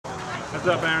What's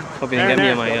up, Aaron? Hope you didn't get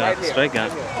me on my strike gun.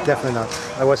 Definitely not.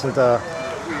 I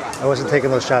wasn't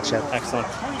taking those shots yet. Excellent.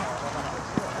 I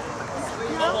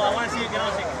want to see you get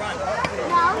on the front.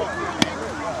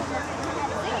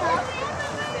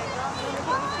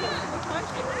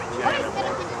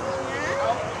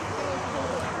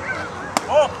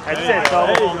 Oh, that's it. There you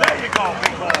go,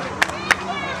 big ball.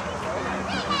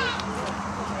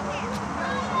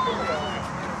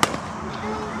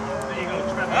 There you go,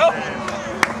 Trevor. Oh.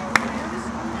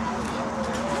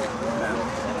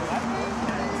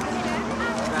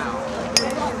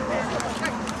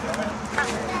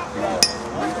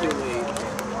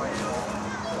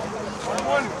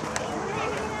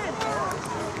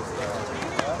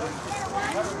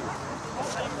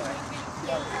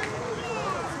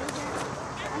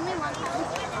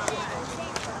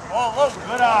 Oh,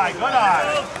 good eye, good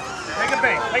eye. Take a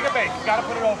base, take a base. You gotta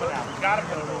put it over now. You gotta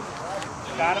put it over.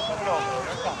 You gotta put it over.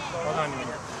 Here it comes. Hold on, you.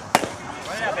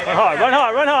 Run hard, run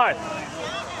hard, run hard.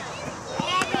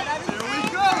 Here we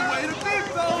go. Way to be,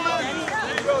 fellas.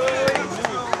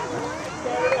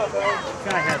 This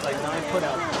guy has like 9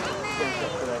 putouts.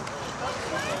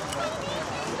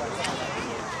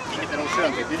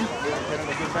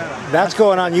 That's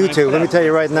going on YouTube. Let me tell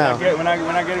you right now. We're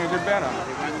not getting a good bet on it.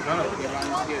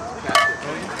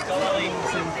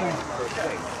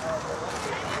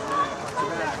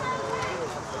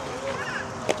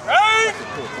 Hey!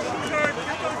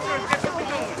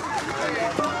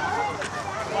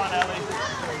 Come on, Ellie.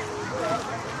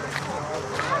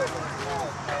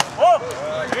 Oh!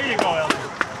 Here you go, Ellie.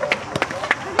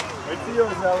 Right to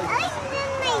yours, Ellie.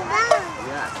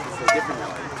 Yeah, it's a different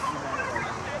Ellie.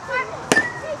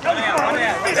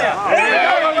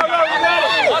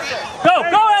 Go,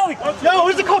 Ellie! Yo,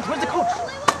 where's the coach? Where's the coach?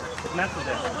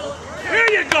 Here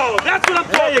you go! That's what I'm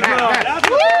talking about! That's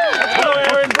what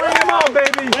Aaron, bring him on,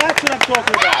 baby! That's what I'm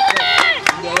talking about!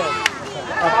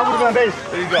 I would have been base.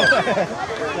 There you go.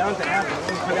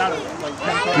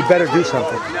 You better do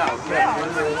something.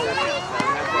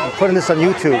 I'm putting this on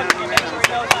YouTube.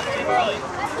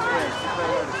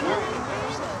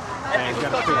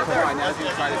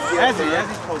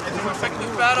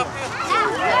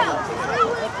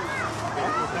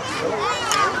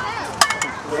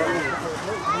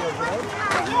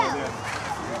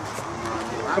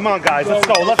 Come on, guys, let's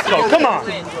go, come on!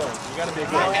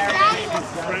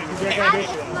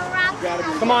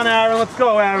 Come on, Aaron, let's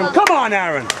go, Aaron. Come on,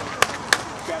 Aaron!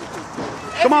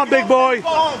 Come on, big boy!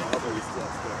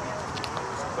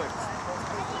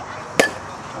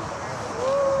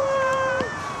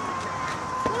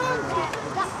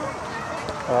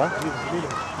 Huh?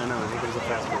 I know, he gives a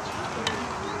fast pitch.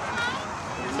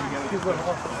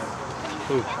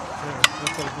 Who?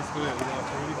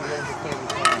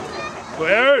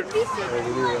 Where? We need a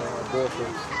ball for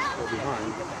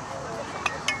behind.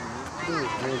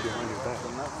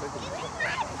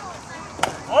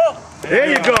 Oh! There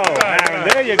you go, Aaron.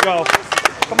 There you go.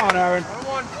 Come on, Aaron.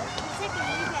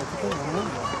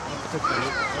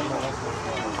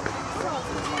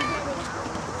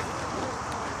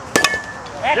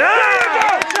 Yeah!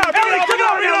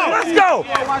 Let's go!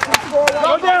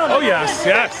 Oh yes,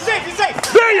 yes.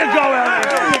 There you go, Aaron.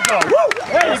 There you go. Woo!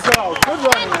 There you go. Good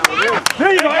running, Aaron.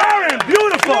 There you go, Aaron.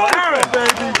 Beautiful, Aaron.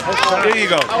 There you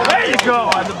go. There you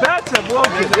go. The bats are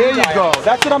broken. There you go.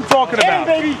 That's what I'm talking about.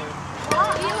 Baby.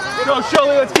 Go,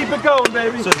 Shirley. Let's keep it going,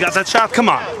 baby. So you got that shot? Come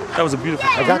on. That was a beautiful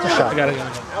shot. I got the shot. I got it.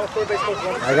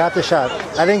 I got the shot.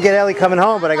 I didn't get Ellie coming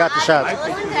home, but I got the shot.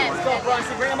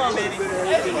 Bring him on, baby.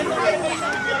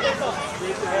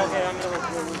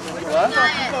 What?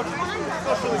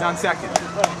 He's on second.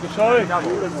 Sorry. It's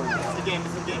the game.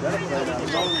 It's the game. No,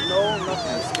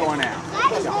 nothing. It's going out.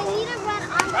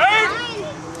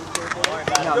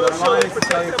 No, the line is to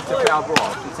tell you if it's a foul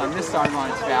ball. If it's on this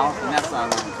sideline, it's foul, and that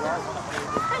sideline, it's foul.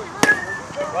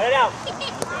 Run it out.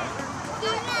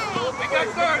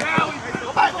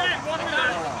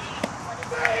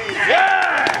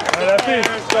 Yeah! All right, Effie,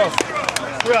 let's go.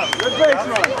 Good base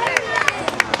run.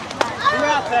 Two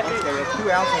outs, Effie. Okay,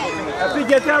 2 outs. Effie,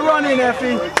 get that run in,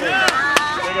 Effie.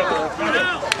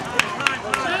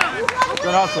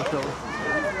 Good hustle, Philly. You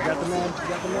got the man up.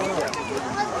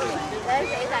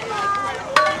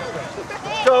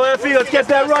 Go, Effie, let's get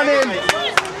that run in.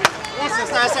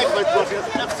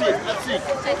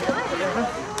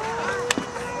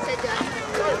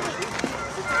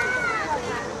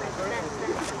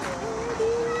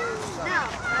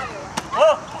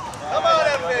 Come on,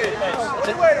 Effie.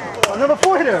 Number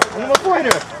 4 hitter. Number 4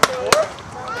 hitter.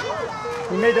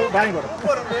 He made the batting order.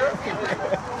 Put him there.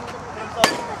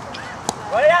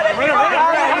 Run it out, Effie.